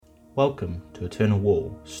Welcome to Eternal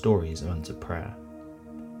Wall, Stories of Answered Prayer.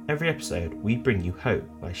 Every episode we bring you hope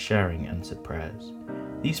by sharing answered prayers.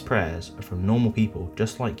 These prayers are from normal people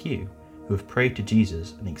just like you who have prayed to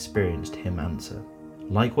Jesus and experienced Him answer.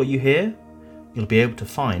 Like what you hear? You'll be able to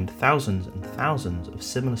find thousands and thousands of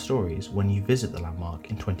similar stories when you visit the landmark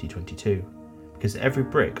in 2022, because every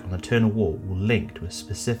brick on Eternal Wall will link to a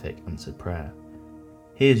specific answered prayer.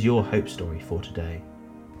 Here's your hope story for today.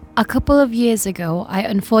 A couple of years ago, I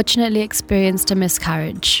unfortunately experienced a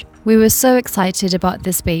miscarriage. We were so excited about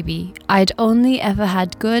this baby. I'd only ever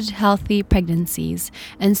had good, healthy pregnancies,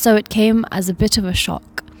 and so it came as a bit of a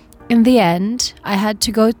shock. In the end, I had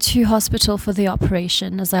to go to hospital for the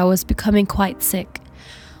operation as I was becoming quite sick.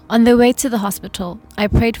 On the way to the hospital, I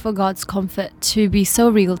prayed for God's comfort to be so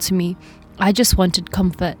real to me. I just wanted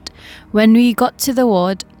comfort. When we got to the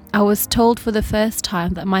ward, I was told for the first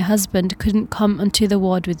time that my husband couldn't come onto the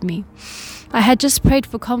ward with me. I had just prayed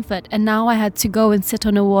for comfort, and now I had to go and sit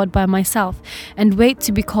on a ward by myself and wait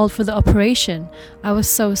to be called for the operation. I was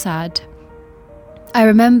so sad. I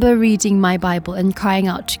remember reading my Bible and crying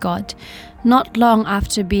out to God. Not long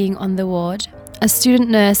after being on the ward, a student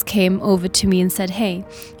nurse came over to me and said, "Hey,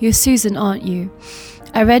 you're Susan, aren't you?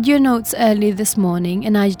 I read your notes early this morning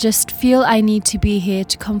and I just feel I need to be here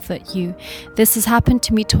to comfort you. This has happened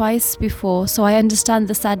to me twice before, so I understand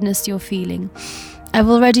the sadness you're feeling. I've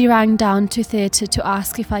already rang down to theatre to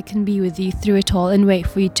ask if I can be with you through it all and wait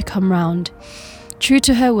for you to come round." True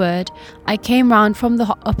to her word, I came round from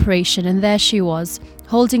the operation and there she was,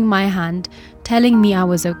 holding my hand, telling me I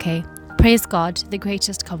was okay. Praise God, the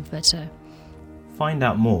greatest comforter. Find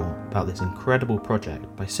out more about this incredible project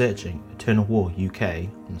by searching Eternal Wall UK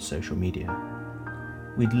on social media.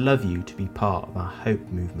 We'd love you to be part of our hope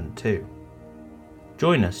movement too.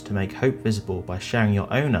 Join us to make hope visible by sharing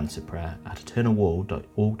your own answered prayer at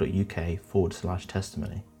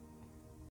eternalwall.org.uk/testimony.